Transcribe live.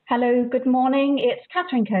Hello, good morning. It's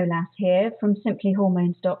Catherine Colas here from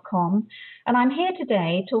simplyhormones.com, and I'm here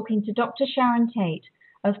today talking to Dr. Sharon Tate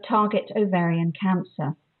of Target Ovarian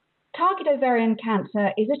Cancer. Target Ovarian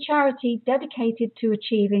Cancer is a charity dedicated to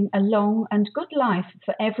achieving a long and good life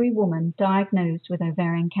for every woman diagnosed with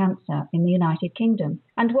ovarian cancer in the United Kingdom,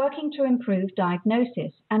 and working to improve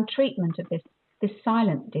diagnosis and treatment of this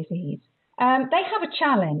silent disease. They have a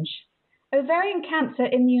challenge. Ovarian cancer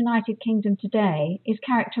in the United Kingdom today is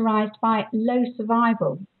characterized by low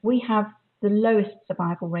survival. We have the lowest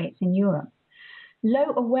survival rates in Europe.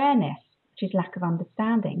 Low awareness, which is lack of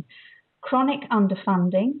understanding. Chronic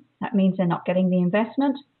underfunding, that means they're not getting the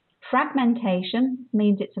investment. Fragmentation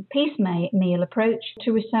means it's a piecemeal approach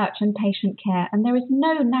to research and patient care, and there is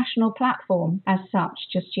no national platform as such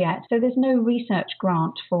just yet, so there's no research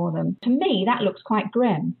grant for them. To me, that looks quite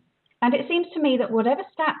grim. And it seems to me that whatever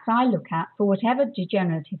stats I look at for whatever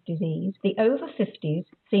degenerative disease, the over 50s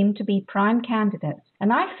seem to be prime candidates.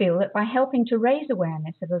 And I feel that by helping to raise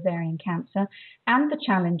awareness of ovarian cancer and the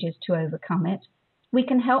challenges to overcome it, we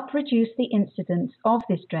can help reduce the incidence of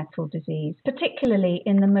this dreadful disease, particularly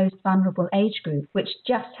in the most vulnerable age group, which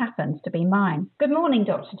just happens to be mine. Good morning,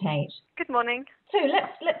 Dr. Tate. Good morning. So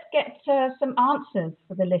let's get some answers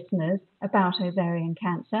for the listeners about ovarian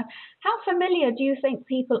cancer. How familiar do you think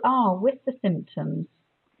people are with the symptoms?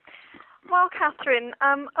 Well, Catherine,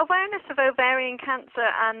 awareness of ovarian cancer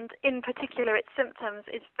and in particular its symptoms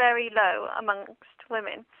is very low amongst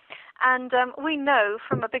women. And we know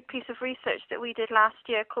from a big piece of research that we did last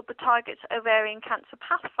year called the Target Ovarian Cancer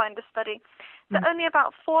Pathfinder Study that only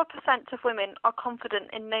about 4% of women are confident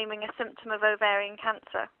in naming a symptom of ovarian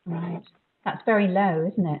cancer. Right. That's very low,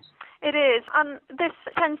 isn't it? It is. And this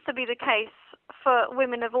tends to be the case for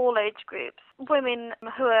women of all age groups. Women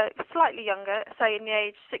who are slightly younger, say in the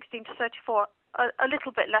age 16 to 34, are a little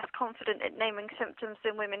bit less confident in naming symptoms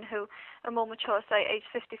than women who are more mature, say age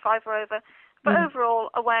 55 or over. But overall,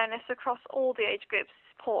 awareness across all the age groups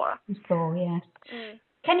is poor. It's poor, yes.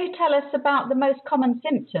 Can you tell us about the most common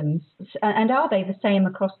symptoms, and are they the same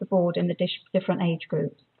across the board in the different age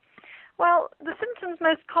groups? Well, the symptoms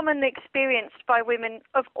most commonly experienced by women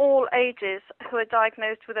of all ages who are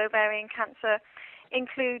diagnosed with ovarian cancer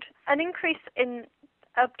include an increase in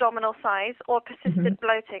abdominal size or persistent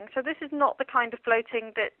bloating. So this is not the kind of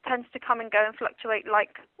bloating that tends to come and go and fluctuate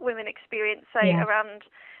like women experience, say, around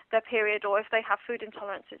their period or if they have food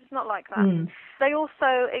intolerances. It's not like that. They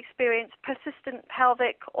also experience persistent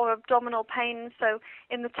pelvic or abdominal pain, so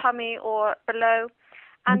in the tummy or below.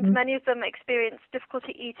 And many of them experience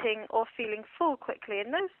difficulty eating or feeling full quickly.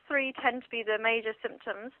 And those three tend to be the major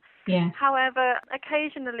symptoms. However,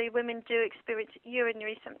 occasionally women do experience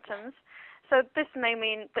urinary symptoms. So this may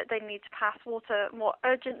mean that they need to pass water more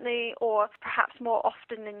urgently or perhaps more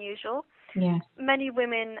often than usual. Many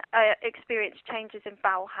women experience changes in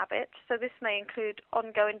bowel habit. So this may include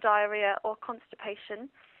ongoing diarrhea or constipation.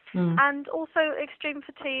 And also extreme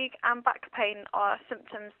fatigue and back pain are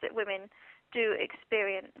symptoms that women do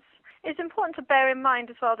experience. It's important to bear in mind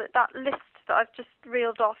as well that that list that I've just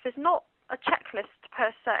reeled off is not a checklist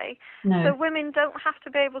per se. No. So women don't have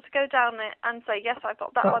to be able to go down it and say, yes, I've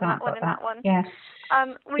got that one, and that one. Yes.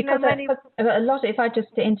 We know many. A lot, if I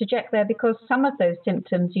just interject there, because some of those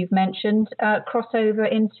symptoms you've mentioned cross over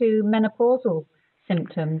into menopausal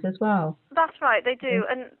symptoms as well. That's right, they do.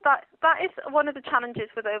 And that is one of the challenges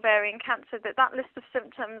with ovarian cancer, that list of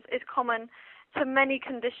symptoms is common to many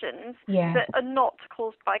conditions that are not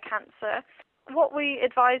caused by cancer. What we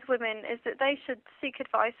advise women is that they should seek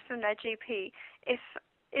advice from their GP if,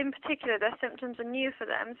 in particular, their symptoms are new for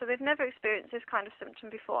them, so they've never experienced this kind of symptom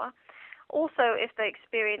before. Also, if they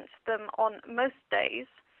experience them on most days,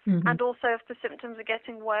 and also if the symptoms are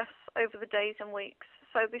getting worse over the days and weeks.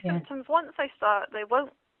 So the symptoms, once they start, they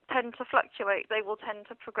won't tend to fluctuate. They will tend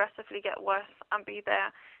to progressively get worse and be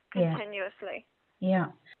there continuously.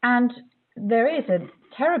 And there is a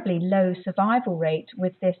terribly low survival rate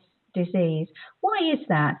with this disease. Why is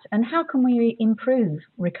that, and how can we improve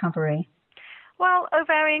recovery? Well,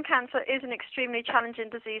 ovarian cancer is an extremely challenging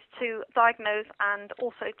disease to diagnose and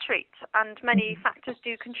also treat, and many factors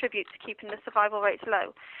do contribute to keeping the survival rates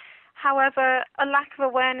low. However, a lack of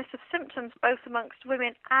awareness of symptoms both amongst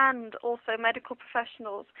women and also medical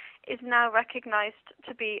professionals is now recognised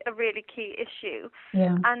to be a really key issue.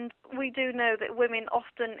 And we do know that women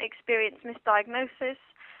often experience misdiagnosis,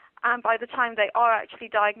 and by the time they are actually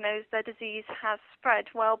diagnosed, their disease has spread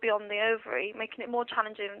well beyond the ovary, making it more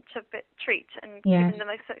challenging to treat and giving the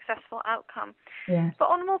most successful outcome. But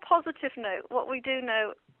on a more positive note, what we do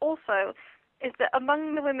know also is that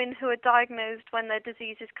among the women who are diagnosed when their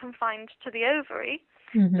disease is confined to the ovary,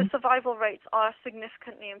 the survival rates are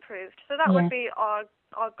significantly improved. So that would be our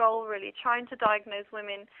goal, really, trying to diagnose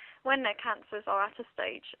women when their cancers are at a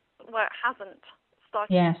stage where it hasn't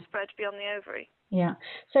started to spread beyond the ovary. Yeah.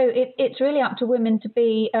 So it's really up to women to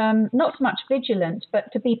be not so much vigilant,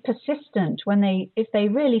 but to be persistent if they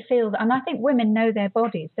really feel that. And I think women know their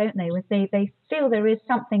bodies, don't they? They feel there is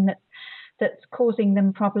something that's causing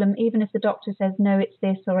them problem, even if the doctor says no, it's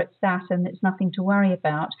this or it's that, and it's nothing to worry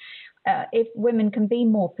about. If women can be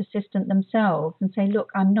more persistent themselves and say, look,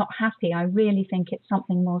 I'm not happy, I really think it's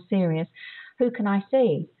something more serious, who can I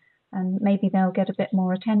see? And maybe they'll get a bit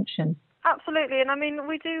more attention. Absolutely, and I mean,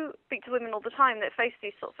 we do speak to women all the time that face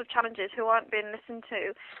these sorts of challenges who aren't being listened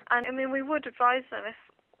to, and I mean, we would advise them, if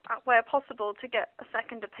where possible, to get a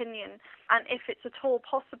second opinion, and if it's at all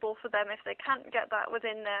possible for them, if they can't get that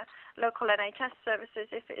within their local NHS services,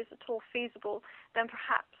 if it is at all feasible, then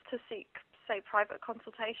perhaps to seek, say, private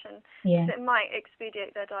consultation, because it might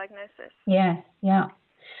expedite their diagnosis. Yeah.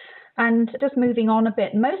 And just moving on a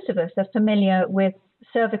bit, most of us are familiar with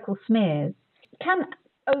cervical smears. Can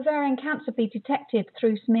ovarian cancer be detected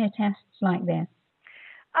through smear tests like this?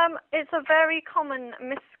 It's a very common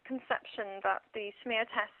misconception that the smear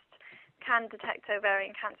test can detect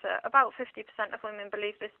ovarian cancer. About 50% of women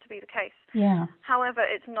believe this to be the case. Yeah. However,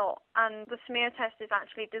 it's not, and the smear test is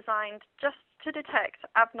actually designed just to detect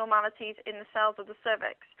abnormalities in the cells of the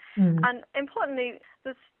cervix. And importantly,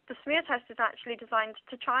 the smear test is actually designed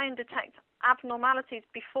to try and detect abnormalities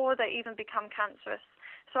before they even become cancerous.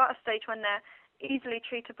 So at a stage when they're easily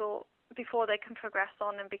treatable before they can progress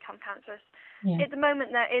on and become cancerous. At the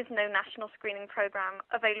moment, there is no national screening program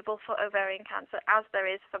available for ovarian cancer, as there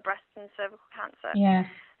is for breast and cervical cancer.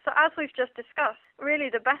 So as we've just discussed,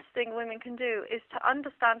 really the best thing women can do is to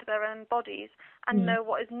understand their own bodies and know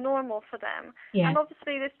what is normal for them. And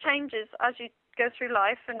obviously this changes as you go through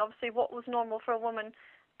life, and obviously what was normal for a woman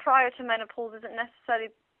prior to menopause isn't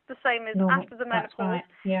necessarily the same as after the menopause,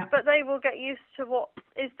 but they will get used to what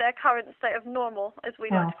is their current state of normal, as we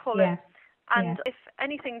like to call it. And if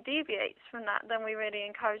anything deviates from that, then we really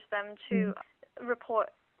encourage them to report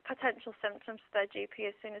potential symptoms to their GP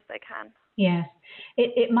as soon as they can. Yes,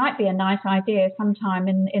 it might be a nice idea sometime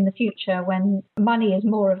in the future when money is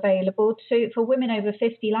more available for women over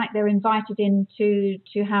 50, like they're invited in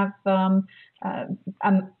to have a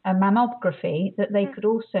mammography, that they could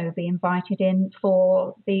also be invited in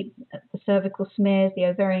for the cervical smears, the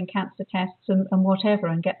ovarian cancer tests, and whatever,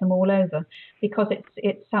 and get them all over, because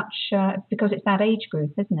it's that age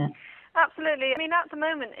group, isn't it? Absolutely. I mean, at the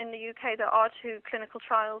moment in the UK, there are 2 clinical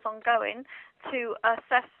trials ongoing to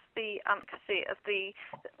assess the efficacy of the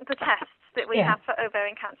tests that we have for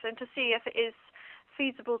ovarian cancer, and to see if it is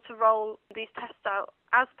feasible to roll these tests out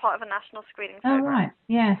as part of a national screening program. Oh, right.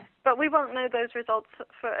 Yeah. But we won't know those results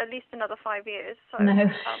for at least another 5 years. So no.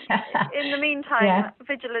 In the meantime,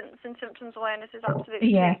 vigilance and symptoms awareness is absolutely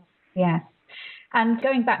key. Yeah. And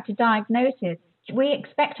going back to diagnosis, we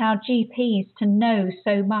expect our GPs to know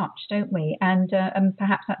so much, don't we? And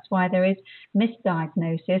perhaps that's why there is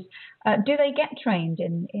misdiagnosis. Do they get trained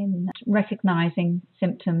in recognising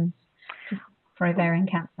symptoms for ovarian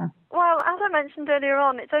cancer? Well, as I mentioned earlier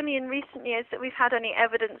on, it's only in recent years that we've had any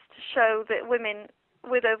evidence to show that women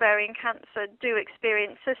with ovarian cancer do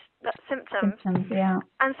experience symptoms.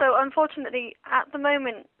 And so, unfortunately, at the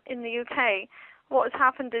moment in the UK, what has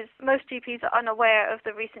happened is most GPs are unaware of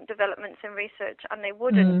the recent developments in research, and they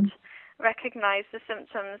wouldn't recognise the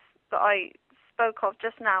symptoms that I spoke of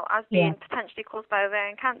just now as being potentially caused by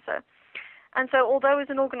ovarian cancer. And so although as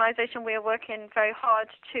an organisation we are working very hard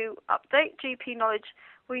to update GP knowledge,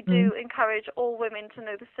 we do encourage all women to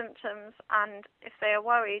know the symptoms, and if they are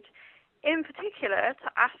worried, in particular,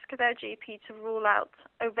 to ask their GP to rule out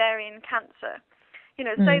ovarian cancer.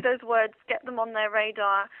 Say those words, get them on their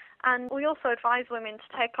radar. And we also advise women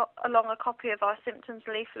to take along a copy of our symptoms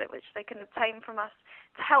leaflet, which they can obtain from us,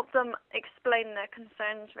 to help them explain their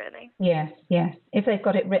concerns, really. Yes. If they've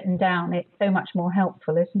got it written down, it's so much more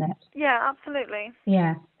helpful, isn't it? Yeah, absolutely.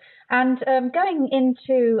 Yes. And going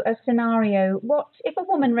into a scenario, what if a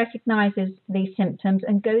woman recognises these symptoms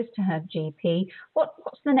and goes to her GP,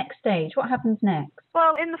 what's the next stage? What happens next?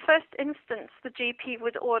 Well, in the first instance, the GP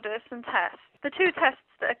would order some tests. The 2 tests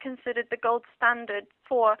that are considered the gold standard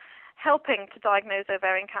for helping to diagnose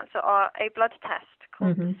ovarian cancer are a blood test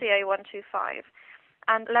called CA-125,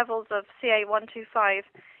 and levels of CA-125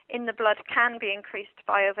 in the blood can be increased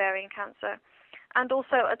by ovarian cancer, and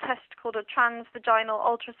also a test called a transvaginal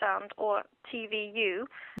ultrasound, or TVU.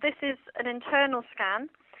 This is an internal scan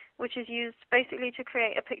which is used basically to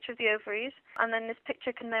create a picture of the ovaries, and then this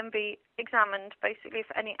picture can then be examined basically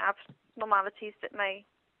for any abnormalities that may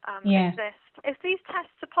exist. If these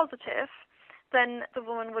tests are positive, then the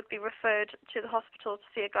woman would be referred to the hospital to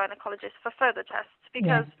see a gynecologist for further tests,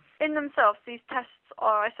 because in themselves these tests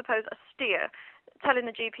are, I suppose, a steer, telling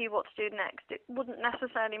the GP what to do next. It wouldn't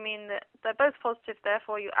necessarily mean that they're both positive,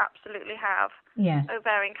 therefore you absolutely have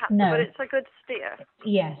ovarian cancer, but it's a good steer.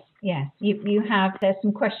 Yes. You have, there's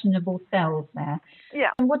some questionable cells there.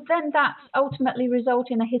 Yeah. And would then that ultimately result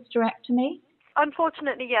in a hysterectomy?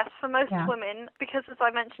 Unfortunately, yes, for most women, because as I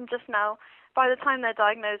mentioned just now, by the time they're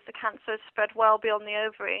diagnosed, the cancer has spread well beyond the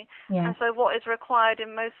ovary. And so what is required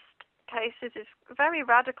in most cases is very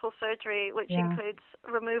radical surgery, which includes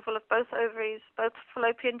removal of both ovaries, both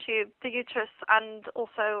fallopian tube, the uterus, and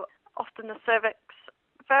also often the cervix.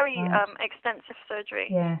 Very extensive surgery.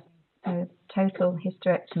 Yeah. So total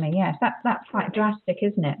hysterectomy. Yes, that's quite drastic,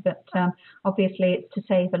 isn't it? But obviously it's to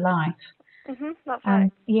save a life. That's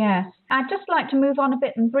right. Yes. I'd just like to move on a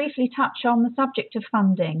bit and briefly touch on the subject of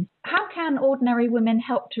funding. How can ordinary women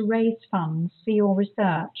help to raise funds for your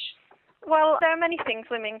research? Well, there are many things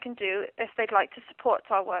women can do if they'd like to support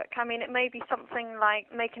our work. I mean, it may be something like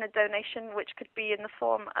making a donation, which could be in the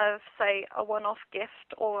form of, say, a one-off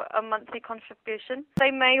gift or a monthly contribution.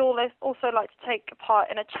 They may also like to take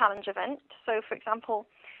part in a challenge event. So, for example,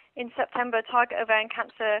 in September, Target Ovarian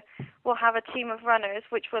Cancer will have a team of runners,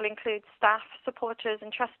 which will include staff, supporters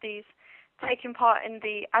and trustees, taking part in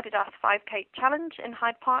the Adidas 5K Challenge in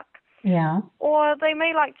Hyde Park. Yeah. Or they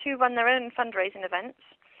may like to run their own fundraising events.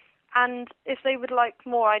 And if they would like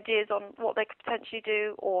more ideas on what they could potentially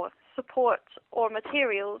do or support or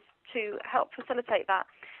materials to help facilitate that,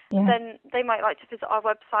 then they might like to visit our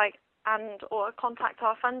website or contact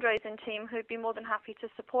our fundraising team, who'd be more than happy to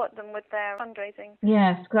support them with their fundraising.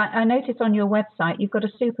 Yes, because I noticed on your website you've got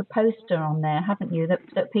a super poster on there, haven't you,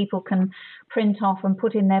 that people can print off and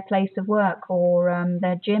put in their place of work or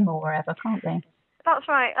their gym or wherever, can't they? That's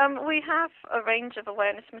right. We have a range of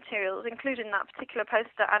awareness materials, including that particular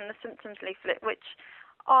poster and the symptoms leaflet, which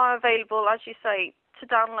are available, as you say, to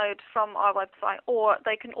download from our website, or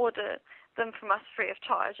they can order them from us free of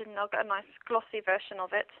charge, and they'll get a nice glossy version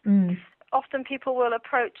of it. Often people will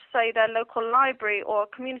approach, say, their local library or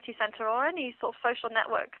community centre or any sort of social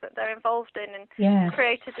network that they're involved in and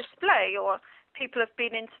create a display, or people have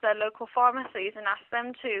been into their local pharmacies and asked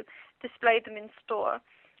them to display them in store.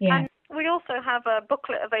 And we also have a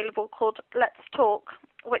booklet available called Let's Talk,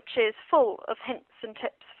 which is full of hints and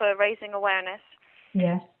tips for raising awareness.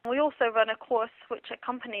 We also run a course which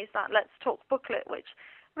accompanies that Let's Talk booklet, which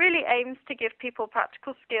really aims to give people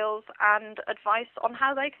practical skills and advice on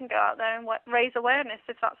how they can go out there and raise awareness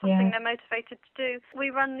if that's something they're motivated to do. We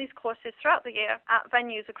run these courses throughout the year at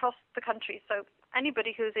venues across the country, so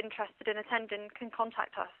anybody who's interested in attending can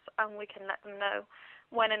contact us and we can let them know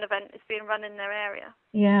when an event is being run in their area.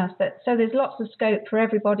 Yes, so there's lots of scope for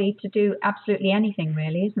everybody to do absolutely anything,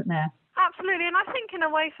 really, isn't there? Absolutely, and I think in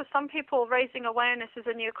a way for some people raising awareness is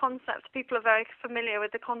a new concept. People are very familiar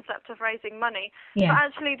with the concept of raising money. But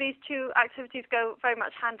actually these two activities go very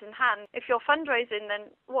much hand in hand. If you're fundraising,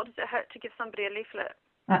 then what does it hurt to give somebody a leaflet?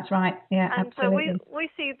 That's right, and absolutely. So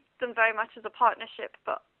we see them very much as a partnership,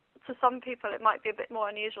 but to some people it might be a bit more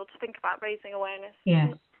unusual to think about raising awareness.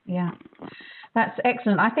 That's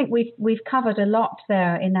excellent. I think we've covered a lot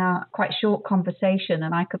there in our quite short conversation,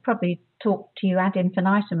 and I could probably talk to you ad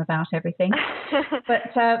infinitum about everything.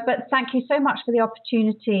 But thank you so much for the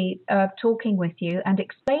opportunity of talking with you and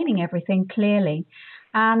explaining everything clearly.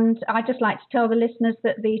 And I'd just like to tell the listeners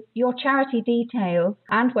that your charity details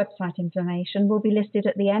and website information will be listed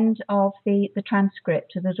at the end of the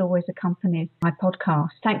transcript that always accompanies my podcast.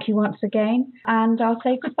 Thank you once again, and I'll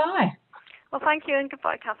say goodbye. Well, thank you and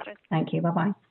goodbye, Catherine. Thank you. Bye-bye.